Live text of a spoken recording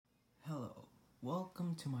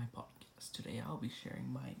Welcome to my podcast. Today I'll be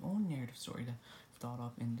sharing my own narrative story that I've thought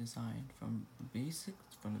of and designed from the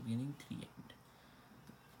basics, from the beginning to the end.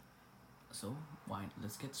 So,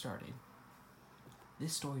 let's get started.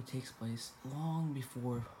 This story takes place long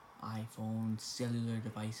before iPhones, cellular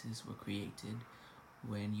devices were created,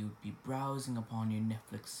 when you'd be browsing upon your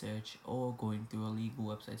Netflix search or going through illegal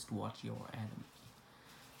websites to watch your anime.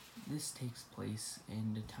 This takes place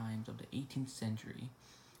in the times of the 18th century,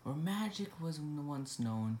 where magic was once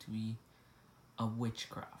known to be a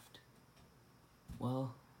witchcraft.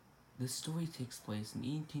 Well, this story takes place in the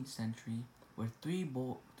 18th century, where three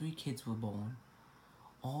kids were born,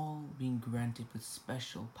 all being granted with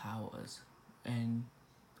special powers, and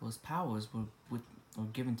those powers were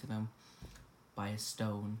given to them by a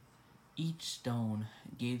stone. Each stone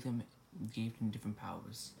gave them different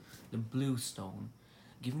powers. The blue stone,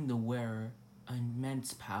 giving the wearer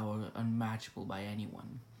immense power unmatchable by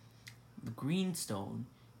anyone. The green stone,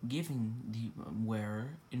 giving the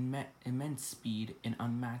wearer immense speed and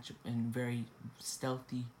unmatchable and very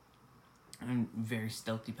stealthy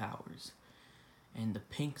powers. And the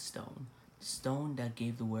pink stone, the stone that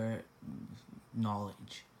gave the wearer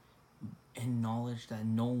knowledge, and knowledge that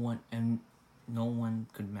no one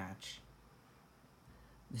could match.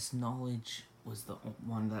 This knowledge was the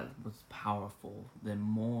one that was powerful than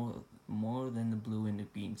more than the blue and the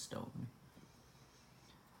green stone.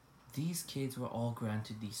 These kids were all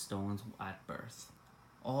granted these stones at birth,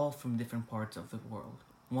 all from different parts of the world.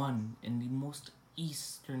 One in the most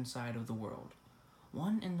eastern side of the world,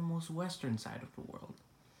 one in the most western side of the world,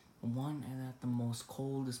 one at the most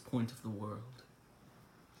coldest point of the world.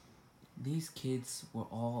 These kids were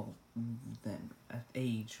all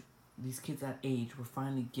these kids at age were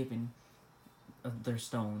finally given their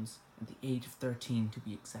stones at the age of 13 to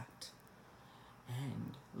be exact.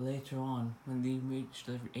 And later on, when they reach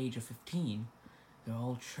the age of 15, they're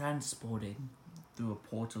all transported through a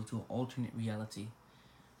portal to an alternate reality,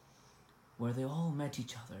 where they all met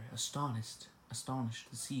each other, astonished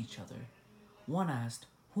to see each other. One asked,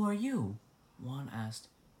 "Who are you?" And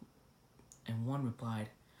one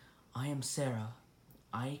replied, "I am Sarah.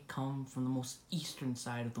 I come from the most eastern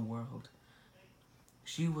side of the world."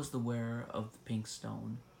 She was the wearer of the pink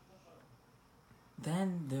stone.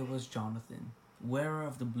 Then there was Jonathan, wearer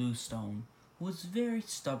of the blue stone, who was very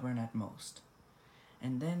stubborn at most.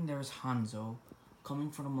 And then there was Hanzo, coming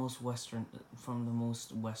from the most western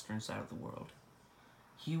side of the world.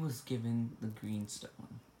 He was given the green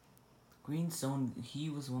stone. Green stone, he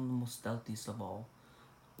was one of the most stealthiest of all.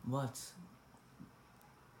 But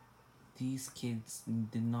these kids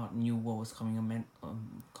did not knew what was coming.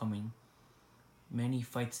 Many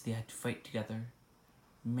fights they had to fight together.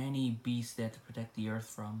 Many beasts they had to protect the earth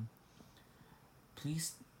from.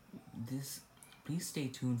 Please stay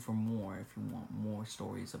tuned for more if you want more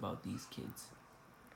stories about these kids.